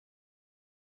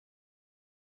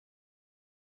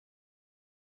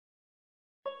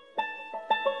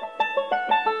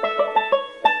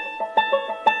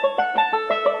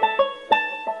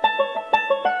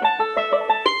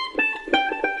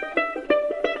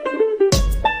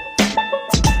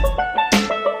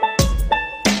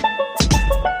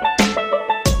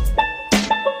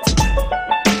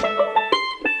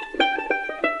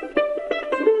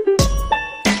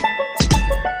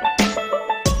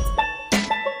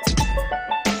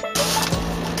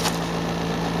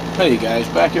Hey guys,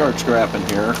 backyard scrapping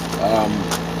here.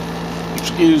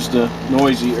 Excuse the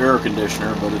noisy air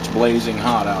conditioner, but it's blazing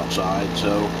hot outside.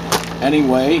 So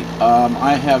anyway,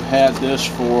 I have had this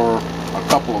for a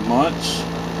couple of months,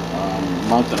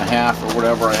 month and a half or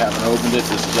whatever. I haven't opened it.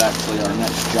 This is actually our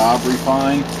next job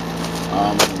refine.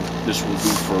 This will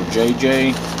be for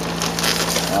JJ.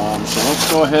 So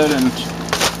let's go ahead and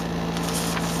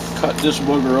cut this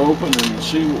booger open and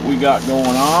see what we got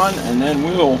going on, and then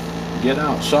we'll get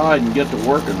outside and get to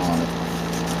working on it.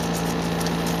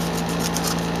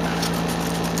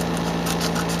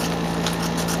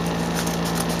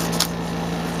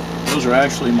 Those are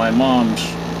actually my mom's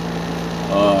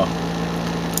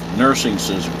nursing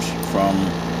scissors from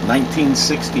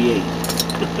 1968.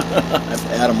 I've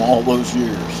had them all those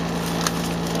years.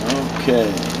 Okay.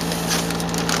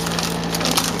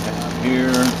 What we have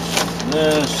here,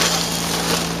 this,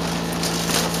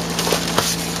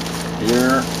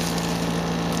 here.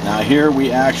 Now here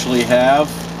we actually have,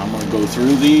 I'm going to go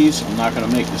through these. I'm not going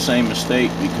to make the same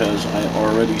mistake because I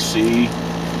already see,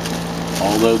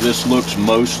 although this looks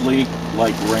mostly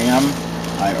like RAM,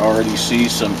 I already see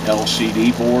some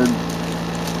LCD board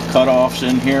cutoffs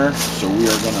in here, so we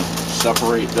are going to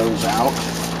separate those out.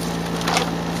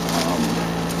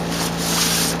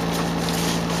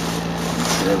 I'm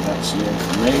sure that's the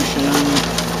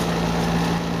information.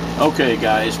 Okay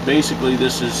guys, basically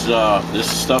this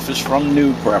stuff is from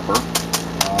New Prepper,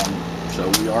 so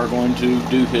we are going to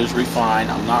do his refine.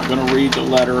 I'm not going to read the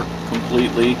letter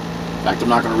completely. In fact, I'm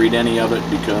not going to read any of it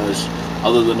because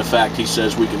other than the fact he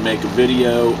says we can make a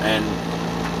video and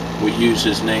we use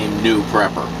his name, New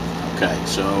Prepper. Okay,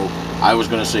 so I was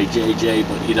going to say JJ,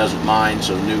 but he doesn't mind,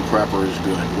 so New Prepper is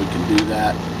good. We can do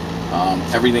that.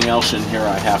 Everything else in here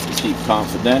I have to keep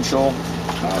confidential.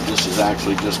 This is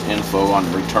actually just info on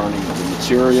returning of the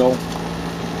material.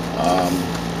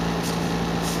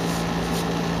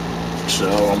 So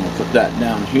I'm going to put that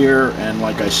down here, and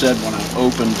like I said, when I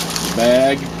opened the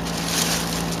bag,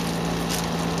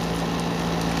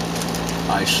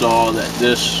 I saw that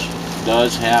this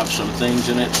does have some things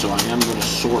in it, so I am going to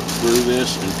sort through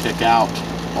this and pick out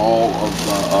all of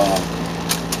the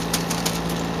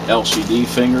LCD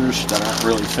fingers that aren't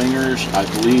really fingers. I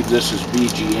believe this is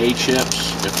BGA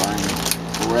chips, if I'm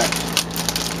correct.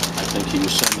 I think he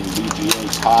was sending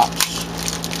BGA tops.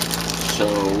 So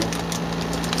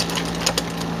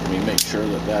let me make sure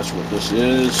that that's what this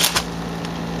is.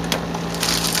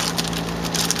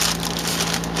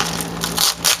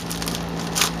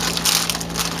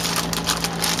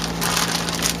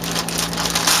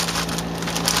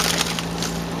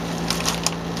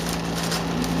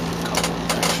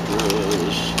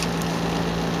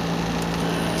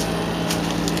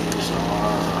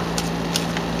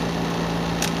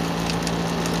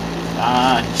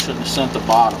 He shouldn't have sent the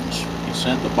bottoms. He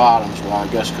sent the bottoms, well, I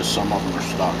guess because some of them are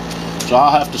stuck. So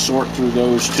I'll have to sort through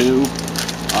those too.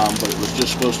 But it was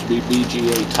just supposed to be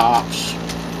BGA tops.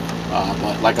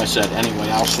 But like I said, anyway,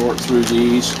 I'll sort through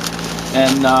these.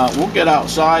 And we'll get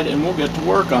outside and we'll get to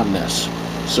work on this.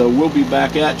 So we'll be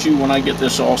back at you when I get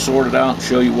this all sorted out and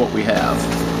show you what we have.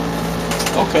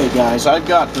 Okay guys, I've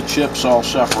got the chips all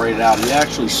separated out. He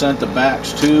actually sent the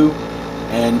backs too.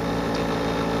 And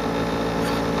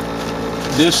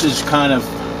this is kind of,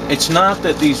 it's not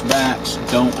that these backs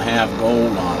don't have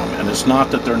gold on them, and it's not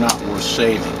that they're not worth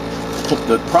saving.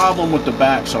 The problem with the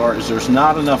backs is there's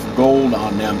not enough gold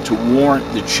on them to warrant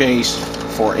the chase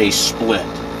for a split.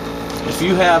 If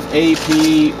you have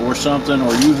AP or something,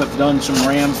 or you have done some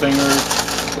ram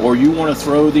fingers, or you want to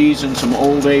throw these in some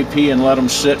old AP and let them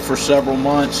sit for several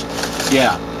months,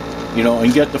 yeah, you know,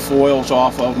 and get the foils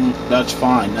off of them, that's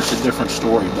fine. That's a different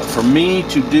story. But for me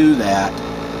to do that,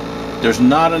 there's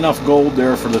not enough gold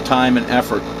there for the time and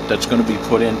effort that's going to be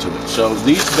put into it. So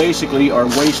these basically are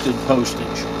wasted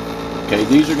postage. Okay,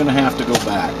 these are going to have to go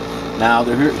back. Now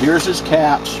here's his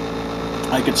caps.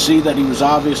 I could see that he was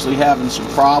obviously having some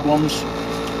problems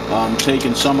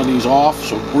taking some of these off.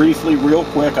 So briefly, real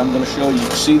quick, I'm going to show you. You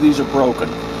can see these are broken.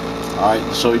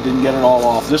 Alright, so he didn't get it all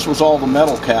off. This was all the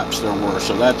metal caps there were,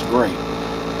 so that's great.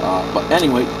 But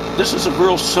anyway, this is a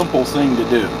real simple thing to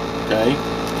do. Okay.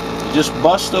 Just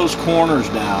bust those corners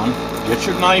down, get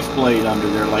your knife blade under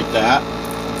there like that,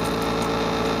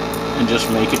 and just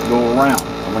make it go around.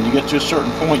 And when you get to a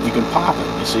certain point, you can pop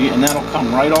it, you see, and that'll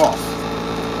come right off.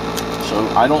 So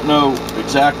I don't know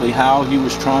exactly how he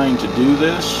was trying to do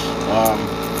this,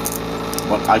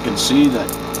 but I can see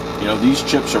that, you know, these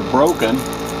chips are broken,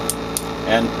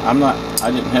 and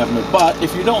I didn't have no, but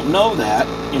if you don't know that,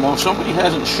 you know, if somebody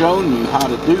hasn't shown you how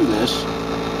to do this,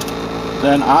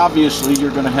 then obviously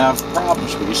you're going to have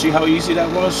problems. But you see how easy that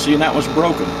was? See, and that was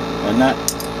broken.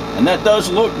 And And that does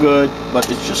look good, but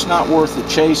it's just not worth the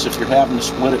chase if you're having to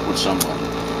split it with somebody.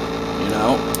 You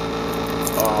know?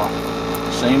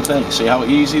 Same thing. See how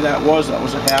easy that was? That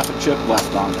was a half a chip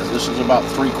left on there. This is about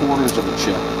 3/4 of a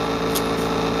chip.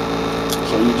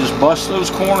 So you just bust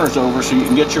those corners over so you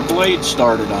can get your blade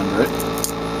started under it.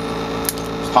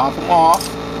 Pop them off.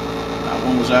 That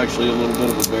one was actually a little bit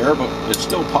of a bear, but it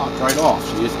still popped right off.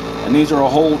 See, and these are a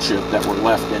whole chip that were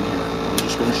left in here. I'm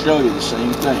just going to show you the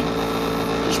same thing.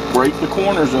 Just break the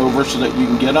corners over so that you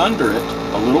can get under it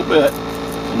a little bit,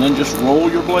 and then just roll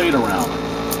your blade around.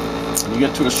 When you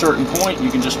get to a certain point, you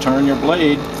can just turn your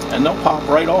blade and they'll pop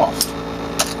right off.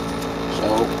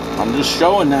 So I'm just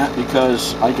showing that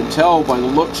because I can tell by the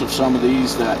looks of some of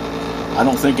these that I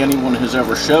don't think anyone has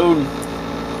ever shown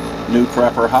new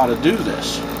prepper how to do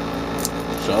this.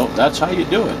 So that's how you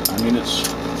do it. I mean, it's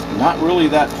not really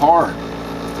that hard.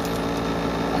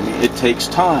 I mean, it takes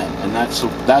time, and that's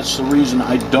the reason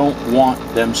I don't want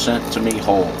them sent to me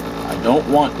whole. I don't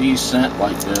want these sent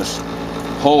like this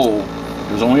whole.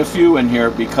 There's only a few in here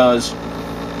because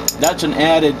that's an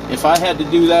added, if I had to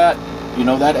do that, you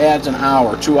know, that adds an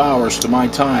hour, 2 hours to my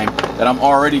time that I'm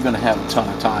already going to have a ton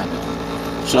of time in.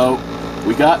 So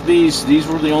we got these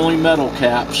were the only metal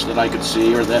caps that I could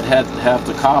see, or that had have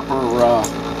the copper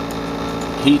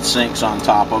heat sinks on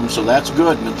top of them, so that's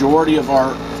good. Majority of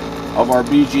our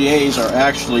BGAs are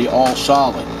actually all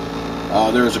solid.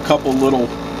 There's a couple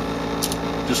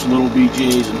just little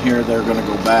BGAs in here that are going to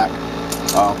go back.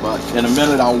 But in a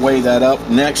minute I'll weigh that up.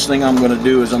 Next thing I'm going to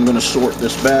do is I'm going to sort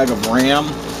this bag of RAM.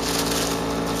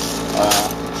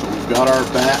 So we've got our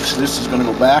backs. This is going to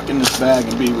go back in this bag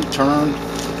and be returned.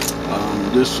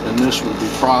 This will be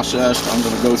processed. I'm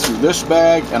going to go through this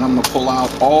bag and I'm going to pull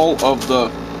out all of the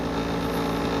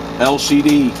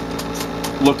LCD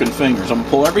looking fingers. I'm going to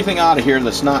pull everything out of here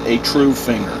that's not a true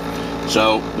finger.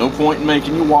 So no point in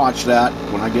making you watch that.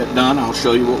 When I get done, I'll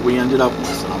show you what we ended up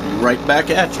with. And I'll be right back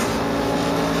at you.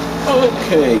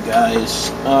 Okay,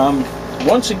 guys.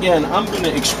 Once again, I'm going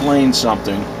to explain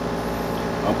something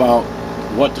about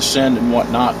what to send and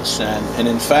what not to send. And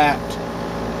in fact,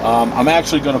 I'm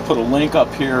actually going to put a link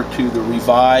up here to the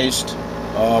revised,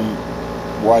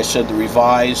 where I said the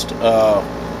revised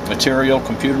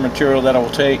computer material that I will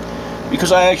take,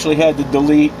 because I actually had to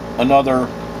delete another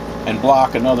and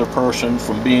block another person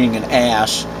from being an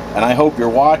ass. And I hope you're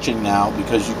watching now,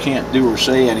 because you can't do or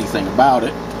say anything about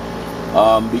it,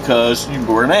 because you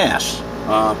were an ass.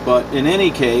 But in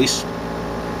any case,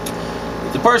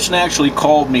 the person actually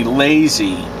called me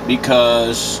lazy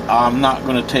because I'm not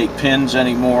going to take pins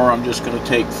anymore. I'm just going to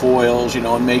take foils, you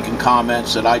know, and making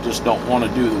comments that I just don't want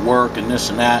to do the work and this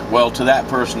and that. Well, to that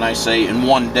person I say, in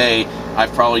one day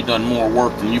I've probably done more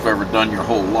work than you've ever done your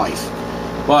whole life.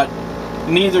 But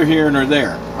neither here nor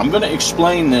there. I'm going to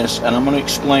explain this, and I'm going to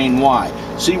explain why.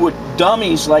 See, what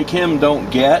dummies like him don't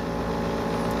get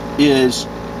is,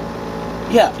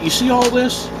 yeah, you see all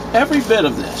this? Every bit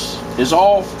of this is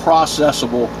all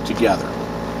processable together,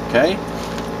 okay?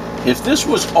 If this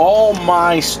was all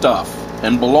my stuff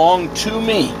and belonged to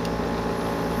me,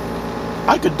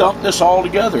 I could dump this all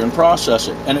together and process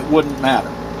it, and it wouldn't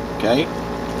matter, okay?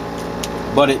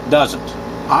 But it doesn't.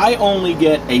 I only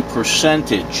get a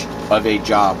percentage of a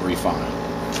job refined,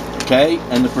 okay?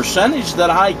 And the percentage that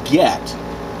I get,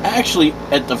 actually,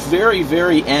 at the very,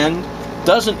 very end,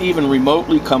 doesn't even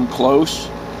remotely come close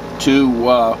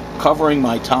to covering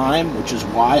my time, which is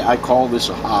why I call this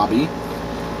a hobby.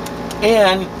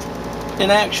 And in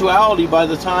actuality, by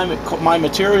the time my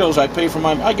materials I pay for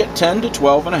I get 10 to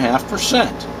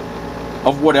 12.5%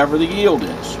 of whatever the yield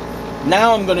is.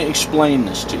 Now I'm going to explain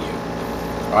this to you.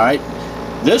 All right,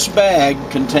 this bag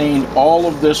contained all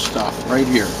of this stuff right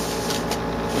here.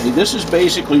 Okay, this is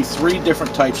basically 3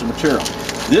 different types of material.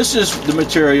 This is the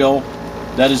material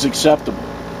that is acceptable.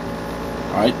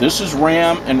 Alright, this is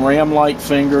RAM and RAM-like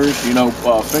fingers, you know,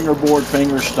 fingerboard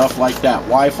fingers, stuff like that,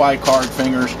 Wi-Fi card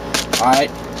fingers. Alright,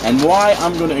 and why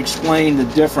I'm going to explain the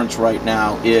difference right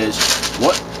now is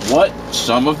what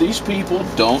some of these people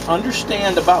don't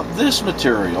understand about this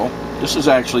material. This is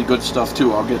actually good stuff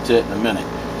too, I'll get to it in a minute.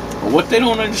 But what they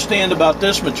don't understand about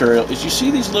this material is, you see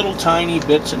these little tiny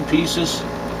bits and pieces?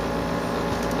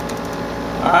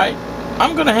 Alright,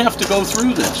 I'm going to have to go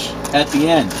through this at the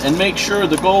end and make sure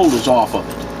the gold is off of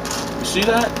it. You see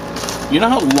that? You know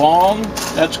how long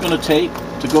that's going to take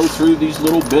to go through these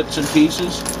little bits and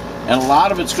pieces? And a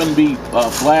lot of it's going to be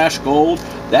flash gold.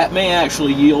 That may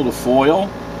actually yield a foil.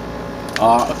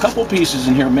 A couple pieces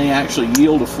in here may actually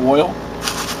yield a foil.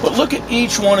 But look at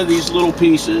each one of these little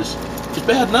pieces It's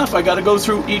bad enough I got to go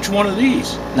through each one of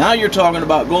these. Now you're talking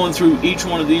about going through each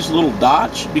one of these little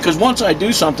dots, because once I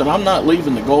do something, I'm not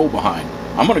leaving the gold behind.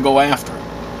 I'm going to go after it.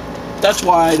 That's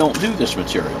why I don't do this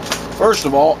material. First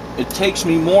of all, it takes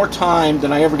me more time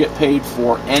than I ever get paid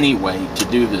for anyway to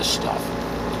do this stuff.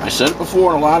 I said it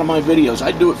before in a lot of my videos,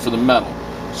 I do it for the metal.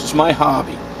 This is my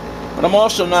hobby. But I'm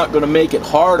also not going to make it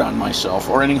hard on myself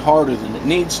or any harder than it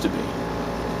needs to be.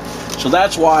 So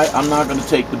that's why I'm not going to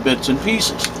take the bits and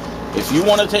pieces. If you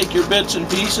want to take your bits and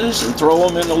pieces and throw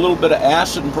them in a little bit of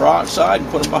acid and peroxide and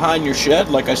put them behind your shed,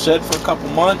 like I said, for a couple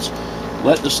months,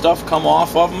 let the stuff come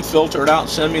off of them, filter it out, and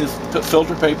send me the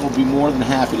filter paper, will be more than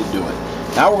happy to do it.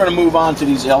 Now we're going to move on to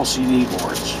these LCD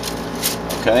boards.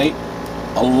 Okay?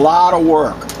 A lot of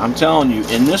work. I'm telling you,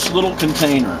 in this little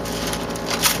container,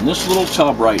 in this little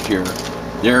tub right here,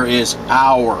 there is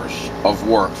hours of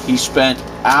work. He spent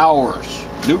hours.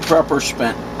 New Prepper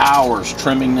spent hours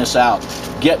trimming this out,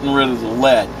 getting rid of the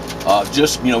lead,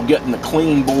 just, you know, getting the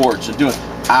clean boards and doing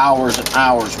hours and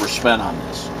hours were spent on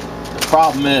this. The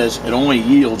problem is it only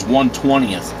yields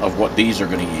 1/20th of what these are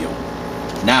going to yield.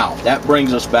 Now, that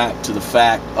brings us back to the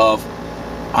fact of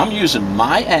I'm using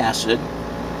my acid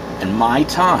and my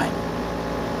time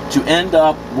to end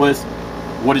up with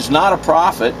what is not a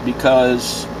profit,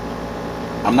 because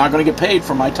I'm not going to get paid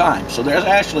for my time. So there's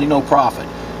actually no profit.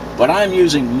 But I'm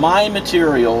using my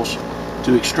materials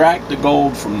to extract the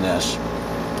gold from this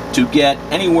to get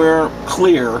anywhere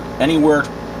clear, anywhere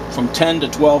from 10 to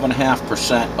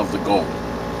 12.5% of the gold.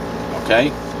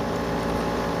 Okay?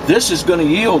 This is going to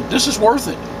yield, this is worth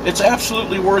it. It's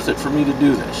absolutely worth it for me to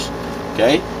do this.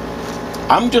 Okay?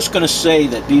 I'm just going to say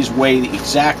that these weigh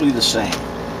exactly the same.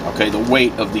 Okay, the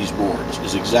weight of these boards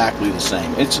is exactly the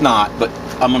same. It's not, but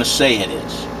I'm going to say it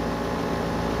is.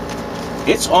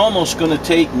 It's almost going to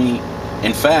take me,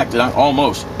 in fact, not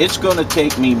almost, it's going to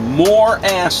take me more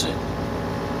acid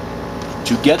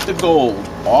to get the gold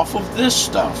off of this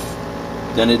stuff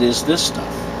than it is this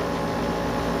stuff.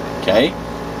 Okay?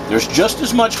 There's just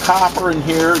as much copper in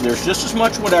here, there's just as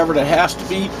much whatever that has to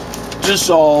be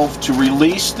dissolved to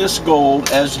release this gold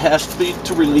as has to be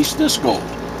to release this gold.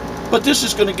 But this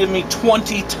is going to give me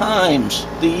 20 times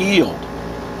the yield.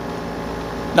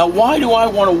 Now, why do I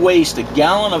want to waste a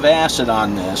gallon of acid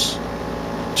on this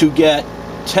to get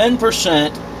 10%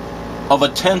 of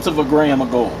 1/10 of a gram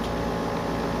of gold?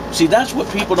 See, that's what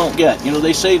people don't get. You know,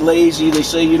 they say lazy, they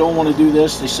say you don't want to do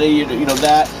this, they say you know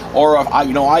that, or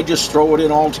you know, I just throw it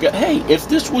in all together. Hey, if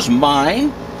this was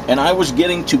mine and I was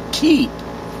getting to keep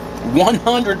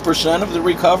 100% of the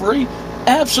recovery,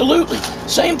 absolutely.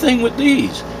 Same thing with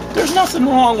these. There's nothing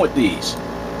wrong with these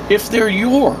if they're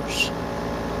yours.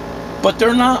 But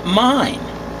they're not mine,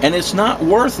 and it's not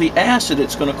worth the acid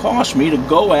it's going to cost me to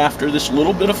go after this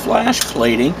little bit of flash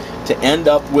plating to end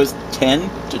up with 10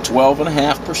 to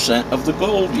 12.5% of the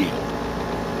gold yield.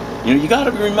 You know, you got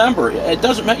to remember, it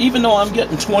doesn't matter, even though I'm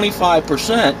getting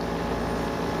 25%,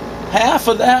 half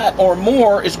of that or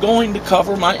more is going to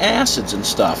cover my acids and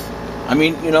stuff. I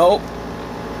mean, you know,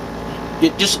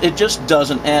 it just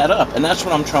doesn't add up, and that's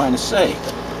what I'm trying to say.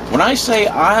 When I say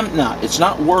it's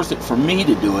not worth it for me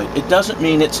to do it, it doesn't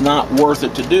mean it's not worth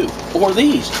it to do. Or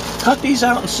these. Cut these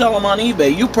out and sell them on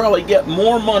eBay. You probably get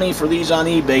more money for these on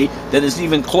eBay than is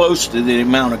even close to the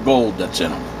amount of gold that's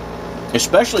in them.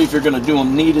 Especially if you're going to do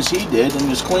them neat as he did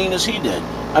and as clean as he did.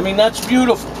 I mean, that's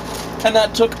beautiful. And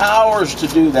that took hours to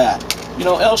do that. You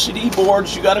know, LCD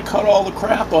boards, you got to cut all the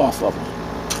crap off of them.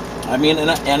 I mean, and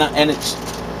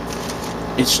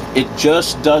it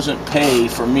just doesn't pay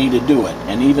for me to do it.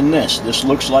 And even this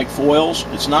looks like foils.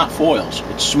 It's not foils.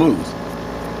 It's smooth.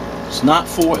 It's not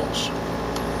foils.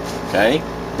 Okay?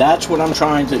 That's what I'm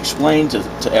trying to explain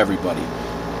to everybody.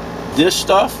 This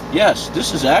stuff, yes,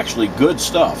 this is actually good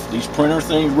stuff. These printer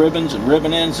things, ribbons and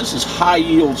ribbon ends, this is high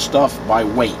yield stuff by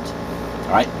weight.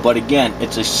 All right? But again,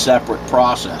 it's a separate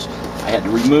process. I had to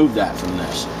remove that from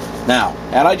this. Now,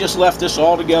 had I just left this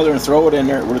all together and throw it in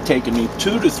there, it would have taken me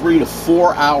 2 to 3 to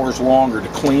 4 hours longer to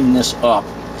clean this up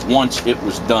once it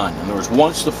was done. In other words,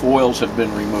 once the foils have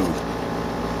been removed.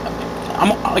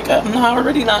 I'm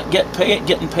already not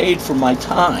getting paid for my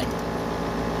time.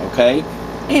 Okay?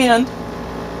 And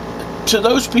to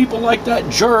those people like that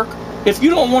jerk, if you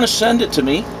don't want to send it to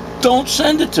me, don't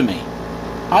send it to me.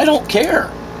 I don't care.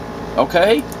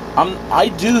 Okay? I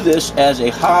do this as a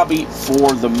hobby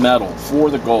for the metal, for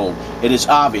the gold. It is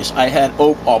obvious. I had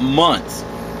a month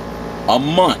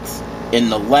in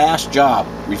the last job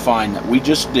refine that we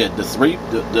just did.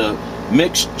 The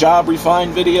mixed job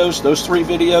refine videos, those 3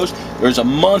 videos, there's a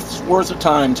month's worth of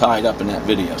time tied up in that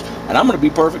videos. And I'm going to be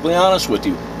perfectly honest with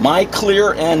you. My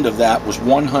clear end of that was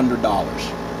 $100.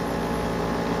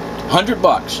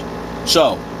 $100.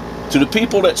 So, to the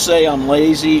people that say I'm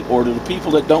lazy, or to the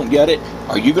people that don't get it,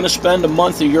 are you going to spend a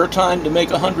month of your time to make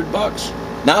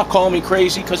 $100? Now call me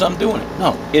crazy because I'm doing it.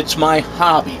 No, it's my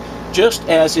hobby. Just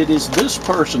as it is this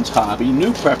person's hobby,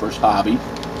 New Prepper's hobby,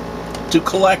 to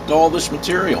collect all this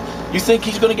material. You think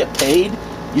he's going to get paid?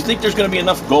 You think there's going to be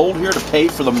enough gold here to pay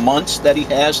for the months that he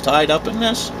has tied up in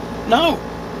this? No,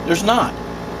 there's not.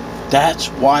 That's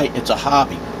why it's a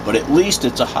hobby. But at least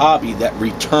it's a hobby that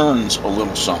returns a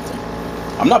little something.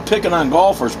 I'm not picking on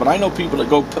golfers, but I know people that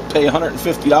go pay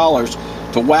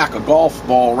 $150 to whack a golf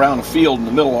ball around a field in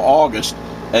the middle of August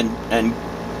and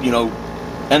you know,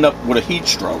 end up with a heat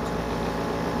stroke.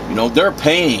 You know, they're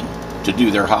paying to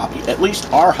do their hobby. At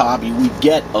least our hobby, we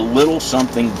get a little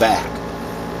something back.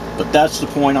 But that's the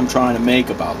point I'm trying to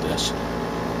make about this.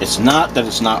 It's not that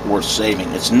it's not worth saving.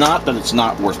 It's not that it's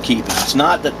not worth keeping. It's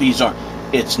not that these are...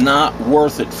 It's not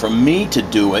worth it for me to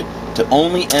do it to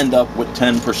only end up with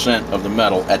 10% of the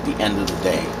metal at the end of the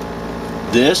day.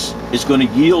 This is going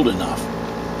to yield enough.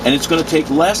 And it's going to take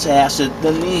less acid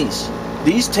than these.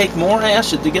 These take more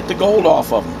acid to get the gold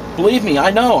off of them. Believe me,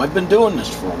 I know. I've been doing this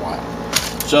for a while.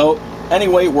 So,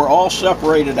 anyway, we're all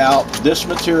separated out. This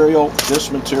material,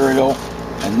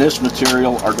 and this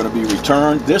material are going to be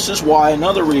returned. This is why,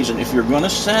 another reason, if you're going to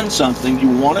send something, you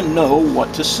want to know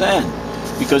what to send.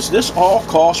 Because this all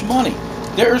costs money.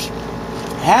 There's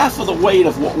half of the weight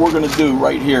of what we're going to do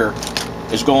right here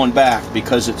is going back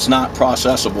because it's not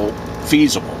processable,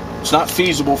 feasible. It's not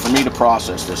feasible for me to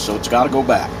process this, so it's got to go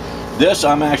back. This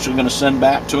I'm actually going to send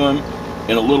back to him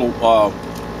in a little,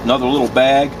 another little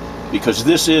bag, because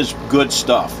this is good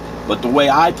stuff. But the way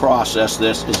I process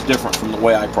this is different from the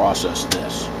way I process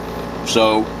this.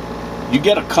 So you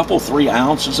get a couple, 3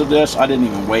 ounces of this. I didn't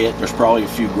even weigh it. There's probably a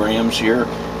few grams here.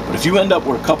 But if you end up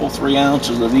with a couple, 3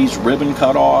 ounces of these ribbon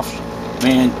cut-offs,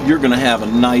 man, you're going to have a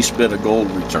nice bit of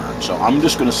gold return. So I'm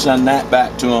just going to send that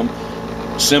back to him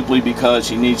simply because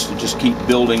he needs to just keep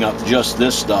building up just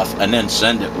this stuff and then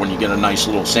send it when you get a nice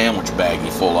little sandwich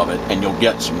baggie full of it, and you'll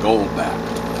get some gold back.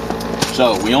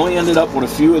 So we only ended up with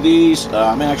a few of these.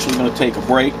 I'm actually going to take a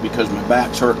break because my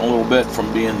back's hurting a little bit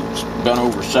from being bent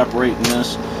over separating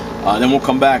this. Then we'll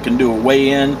come back and do a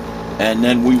weigh-in, and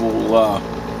then we will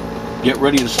get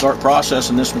ready to start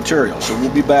processing this material. So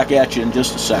we'll be back at you in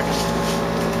just a second.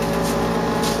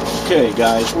 Okay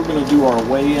guys, we're going to do our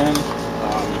weigh-in.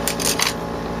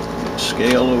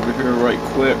 Scale over here right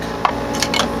quick.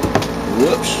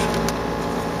 Whoops.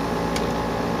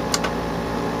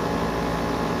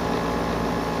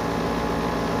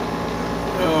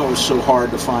 Oh, it was so hard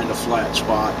to find a flat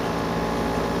spot.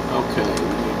 Okay, we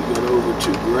need to get over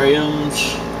to grams.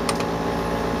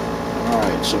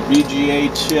 Alright, so BGA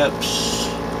tips.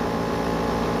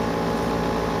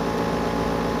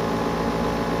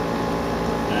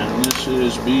 And this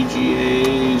is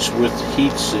BGAs with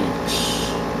heat sinks.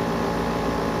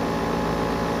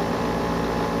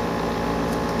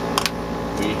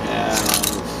 We have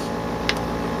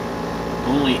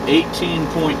only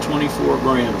 18.24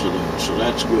 grams of those, so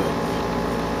that's good.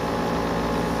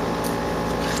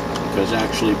 Because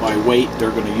actually by weight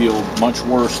they're going to yield much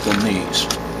worse than these.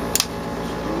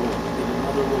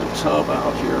 Tub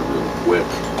out here real quick.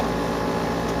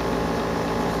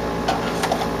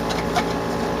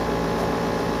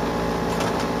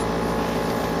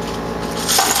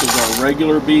 This is our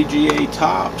regular BGA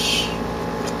tops.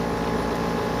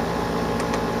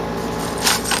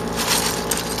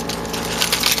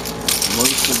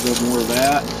 Most of them were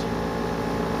that.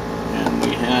 And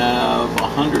we have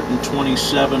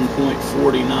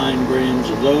 127.49 grams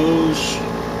of those.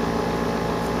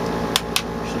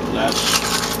 So that's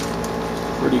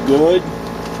pretty good.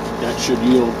 That should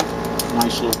yield a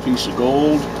nice little piece of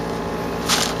gold.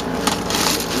 And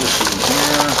get this in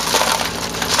here.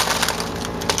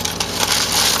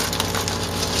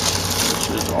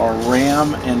 This is our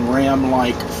ram and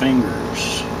ram-like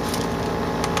fingers.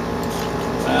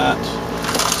 That.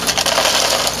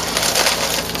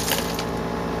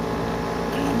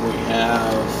 And we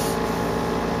have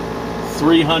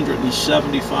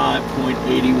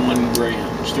 375.81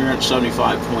 grams.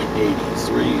 375.80.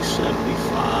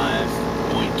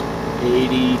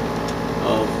 375.80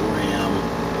 of ram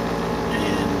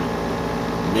and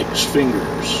mixed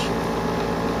fingers.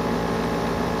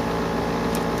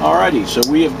 Alrighty, so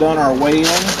we have done our weigh-in.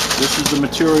 This is the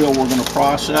material we're going to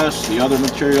process. The other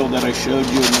material that I showed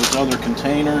you in those other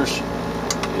containers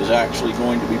is actually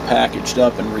going to be packaged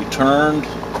up and returned.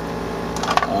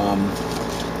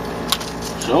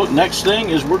 So next thing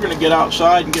is we're going to get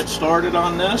outside and get started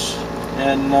on this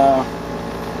and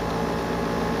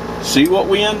see what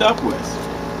we end up with.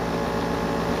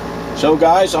 So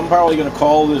guys, I'm probably going to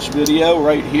call this video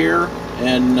right here,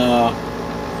 and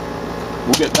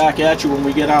we'll get back at you when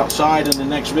we get outside in the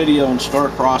next video and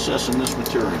start processing this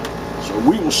material. So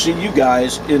we will see you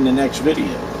guys in the next video.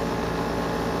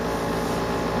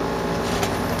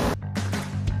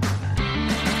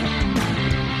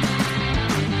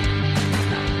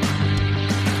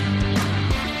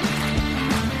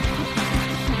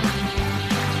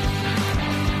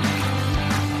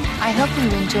 I hope you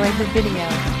enjoyed the video.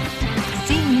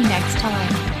 See you next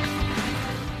time.